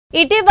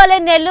ఇటీవలే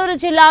నెల్లూరు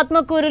జిల్లా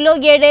ఆత్మకూరులో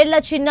 7 ఏళ్ల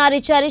చిన్నారి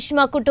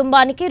చరిష్మా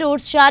కుటుంబానికి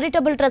రూట్స్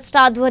చారిటబుల్ ట్రస్ట్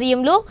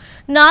ఆధ్వర్యంలో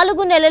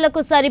 4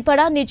 నెలలకు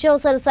సరిపడా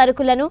నిత్యావసర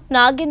సరుకులను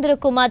నాగేంద్ర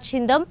కుమార్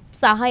చిందం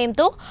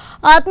సహాయంతో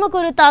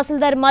ఆత్మకూరు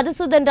తహసీల్దార్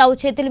మధుసూదన్ రావు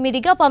చేతుల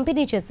మీదుగా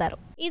పంపిణీ చేశారు।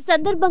 ఈ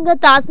సందర్భంగా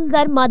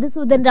తహసీల్దార్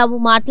మధుసూదన్ రావు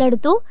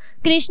మాట్లాడుతూ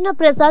కృష్ణ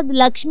ప్రసాద్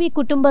లక్ష్మి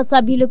కుటుంబ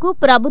సభ్యులకు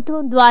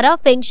ప్రభుత్వం ద్వారా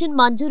పెన్షన్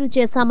మంజూరు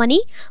చేశామని,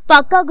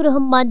 పక్కా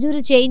గృహం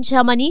మంజూరు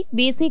చేయించామని,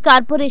 బీసీ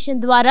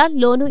కార్పొరేషన్ ద్వారా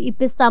లోను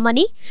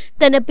ఇప్పిస్తామని,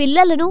 తన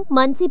పిల్లలను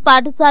మంచి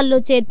పాఠశాలలో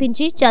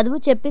చేర్పించి చదువు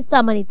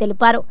చెప్పిస్తామని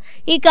తెలిపారు।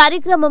 ఈ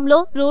కార్యక్రమంలో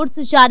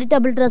roots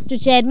charitable trust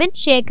chairman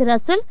Sheikh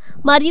Rasool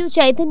మరియు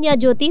చైతన్య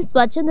జ్యోతి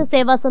స్వచ్ఛంద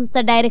సేవా సంస్థ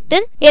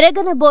డైరెక్టర్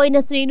ఎరగనబోయిన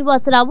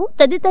శ్రీనివాసరావు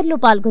తదితరులు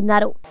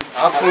పాల్గొన్నారు।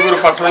 ఆత్మకూరు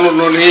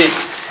పట్టణంలోని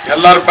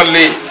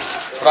ఎల్లార్పల్లి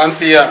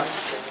ప్రాంతీయ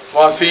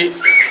వాసి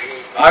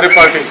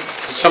ఆరిపాటి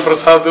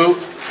కృష్ణప్రసాద్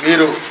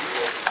వీరు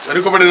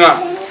వెనుకబడిన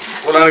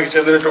కులానికి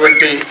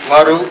చెందినటువంటి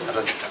వారు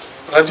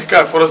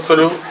రజిక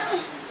కులస్తులు।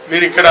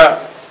 వీరిక్కడ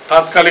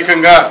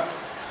తాత్కాలికంగా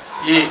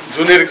ఈ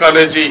జూనియర్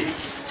కాలేజీ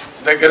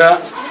దగ్గర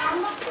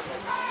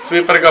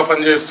స్వీపర్గా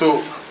పనిచేస్తూ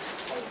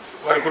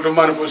వారి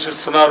కుటుంబాన్ని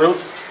పోషిస్తున్నారు।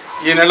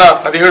 ఈ నెల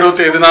 17వ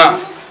తేదీన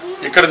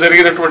ఇక్కడ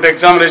జరిగినటువంటి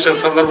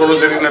ఎగ్జామినేషన్ సందర్భంలో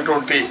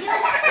జరిగినటువంటి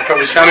ఒక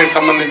విషయానికి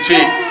సంబంధించి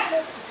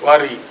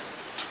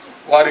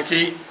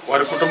వారికి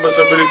వారి కుటుంబ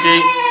సభ్యులకి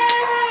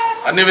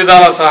అన్ని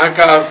విధాల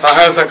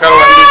సహాయ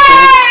సహకారాలు అందిస్తూ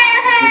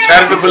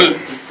చారిటబుల్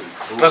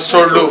ట్రస్ట్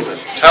వాళ్ళు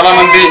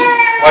చాలామంది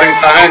వారికి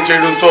సహాయం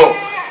చేయడంతో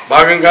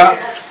భాగంగా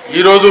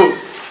ఈరోజు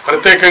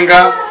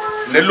ప్రత్యేకంగా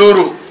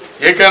నెల్లూరు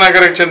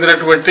ఏకానగర్కి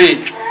చెందినటువంటి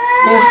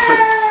రూట్స్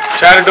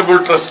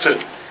చారిటబుల్ ట్రస్ట్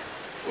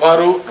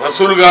వారు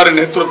రసూల్ గారి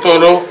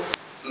నేతృత్వంలో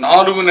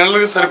 4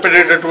 నెలలకు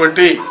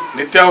సరిపడేటటువంటి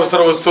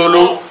నిత్యావసర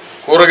వస్తువులు,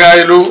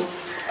 కూరగాయలు,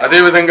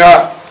 అదేవిధంగా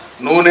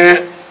నూనె,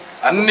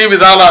 అన్ని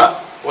విధాల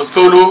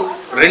వస్తువులు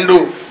 2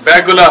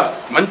 బ్యాగుల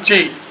మంచి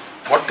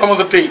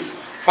మొట్టమొదటి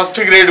ఫస్ట్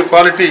గ్రేడ్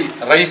క్వాలిటీ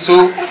రైసు,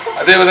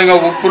 అదేవిధంగా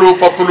ఉప్పులు,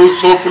 పప్పులు,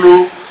 సోపులు,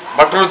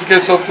 బట్టలు ఉతికే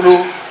సోపులు,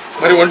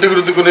 మరి ఒంటికి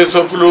రుద్దుకునే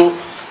సోపులు,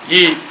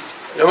 ఈ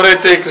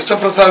ఎవరైతే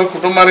కృష్ణప్రసాద్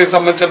కుటుంబానికి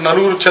సంబంధించిన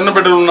 4 చిన్న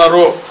బిడ్డలు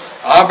ఉన్నారో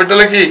ఆ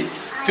బిడ్డలకి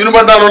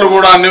తినుబండారాలు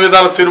కూడా అన్ని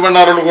విధాల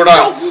తినుబండారాలు కూడా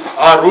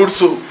ఆ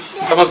రూట్స్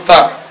సంస్థ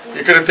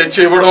ఇక్కడ తెచ్చి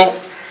ఇవ్వడం,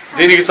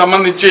 దీనికి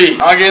సంబంధించి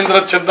నాగేంద్ర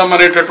చిందం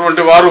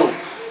అనేటటువంటి వారు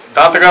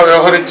దాతగా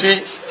వ్యవహరించి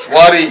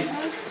వారి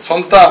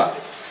సొంత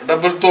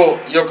డబ్బులతో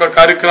ఈ యొక్క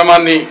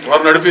కార్యక్రమాన్ని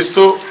వారు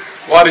నడిపిస్తూ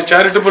వారి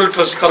చారిటబుల్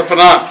ట్రస్ట్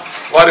తరఫున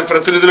వారి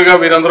ప్రతినిధులుగా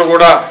వీరందరూ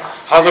కూడా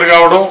హాజరు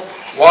కావడం,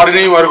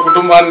 వారిని వారి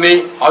కుటుంబాన్ని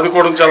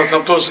ఆదుకోవడం చాలా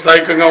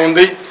సంతోషదాయకంగా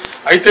ఉంది।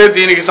 అయితే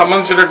దీనికి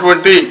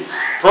సంబంధించినటువంటి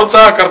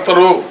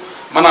ప్రోత్సాహకర్తలు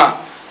మన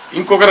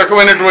ఇంకొక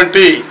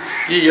రకమైనటువంటి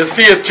ఈ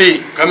ఎస్సీ ఎస్టీ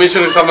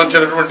కమిషన్కి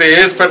సంబంధించినటువంటి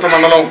ఏఎస్పేట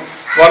మండలం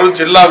వారు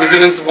జిల్లా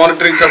విజిలెన్స్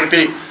మానిటరింగ్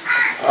కమిటీ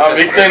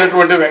వ్యక్తి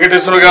అయినటువంటి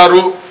వెంకటేశ్వర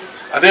గారు,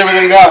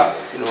 అదేవిధంగా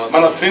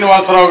మన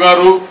శ్రీనివాసరావు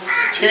గారు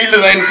చైల్డ్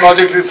లైన్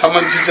ప్రాజెక్టుకి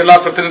సంబంధించి జిల్లా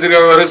ప్రతినిధిగా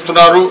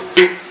వ్యవహరిస్తున్నారు।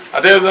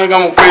 అదేవిధంగా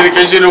 35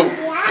 కేజీలు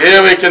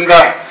ఏఏవై కింద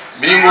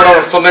బియ్యం కూడా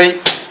వస్తున్నాయి।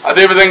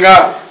 అదేవిధంగా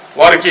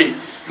వారికి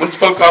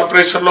మున్సిపల్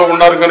కార్పొరేషన్లో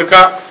ఉన్నారు కనుక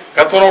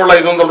గతంలో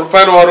 500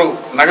 రూపాయలు వారు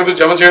నగదు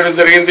జమ చేయడం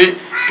జరిగింది।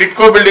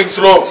 టిట్కో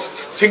బిల్డింగ్స్లో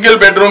సింగిల్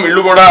బెడ్రూమ్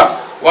ఇల్లు కూడా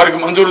వారికి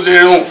మంజూరు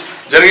చేయడం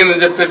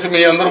జరిగిందని చెప్పేసి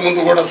మీ అందరి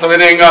ముందు కూడా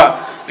సవినయంగా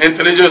నేను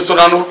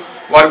తెలియజేస్తున్నాను।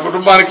 వారి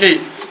కుటుంబానికి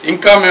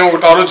ఇంకా మేము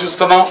ఒకటి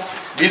ఆలోచిస్తున్నాం,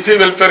 బీసీ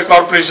వెల్ఫేర్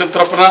కార్పొరేషన్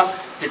తరఫున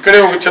ఇక్కడే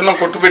ఒక చిన్న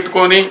కొట్టు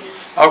పెట్టుకొని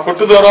ఆ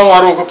కొట్టు ద్వారా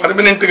వారు ఒక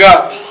పర్మనెంట్గా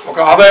ఒక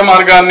ఆదాయ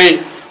మార్గాన్ని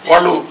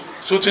వాళ్ళు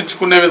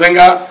సూచించుకునే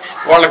విధంగా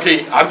వాళ్ళకి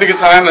ఆర్థిక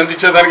సహాయాన్ని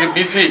అందించేదానికి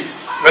బీసీ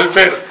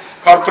వెల్ఫేర్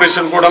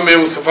కార్పొరేషన్ కూడా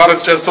మేము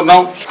సిఫారసు చేస్తున్నాం।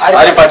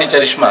 ఆరిపాటి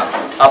చరిష్మా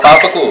ఆ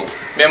పాపకు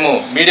మేము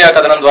మీడియా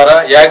కథనం ద్వారా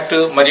యాక్ట్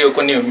మరియు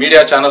కొన్ని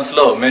మీడియా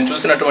ఛానల్స్లో మేము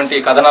చూసినటువంటి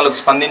కథనాలకు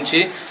స్పందించి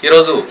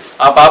ఈరోజు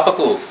ఆ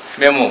పాపకు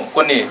మేము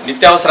కొన్ని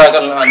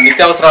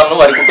నిత్యావసరాలను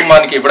వారి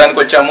కుటుంబానికి ఇవ్వడానికి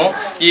వచ్చాము।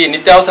 ఈ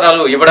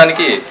నిత్యావసరాలు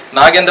ఇవ్వడానికి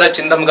నాగేంద్ర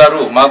చిందం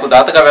గారు మాకు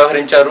దాతగా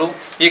వ్యవహరించారు।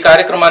 ఈ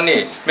కార్యక్రమాన్ని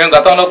మేము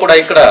గతంలో కూడా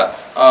ఇక్కడ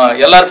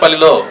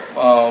ఎల్లార్పల్లిలో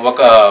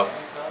ఒక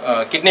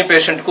కిడ్నీ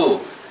పేషెంట్కు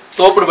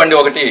తోపుడు బండి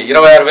ఒకటి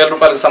 26,000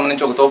 రూపాయలకు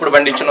సంబంధించి ఒక తోపుడు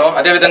బండి ఇచ్చినాం।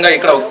 అదేవిధంగా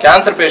ఇక్కడ ఒక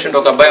క్యాన్సర్ పేషెంట్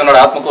ఒక అబ్బాయి ఉన్నాడు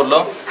ఆత్మకూరులో,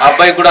 ఆ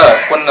అబ్బాయి కూడా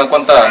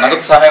కొంత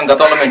నగదు సహాయం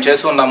గతంలో మేము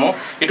చేసి ఉన్నాము।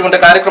 ఇటువంటి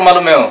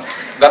కార్యక్రమాలు మేము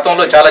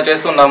గతంలో చాలా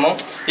చేసి ఉన్నాము।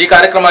 ఈ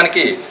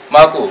కార్యక్రమానికి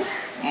మాకు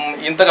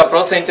ఇంతగా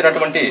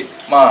ప్రోత్సహించినటువంటి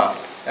మా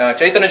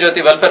చైతన్య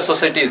జ్యోతి వెల్ఫేర్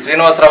సొసైటీ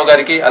శ్రీనివాసరావు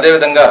గారికి,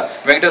 అదేవిధంగా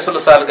వెంకటేశ్వర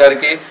సార్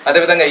గారికి,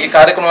 అదేవిధంగా ఈ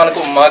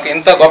కార్యక్రమానికి మాకు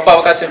ఇంత గొప్ప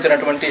అవకాశం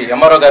ఇచ్చినటువంటి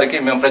ఎంఆర్ఓ గారికి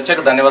మేము ప్రత్యేక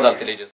ధన్యవాదాలు తెలియజేస్తాం।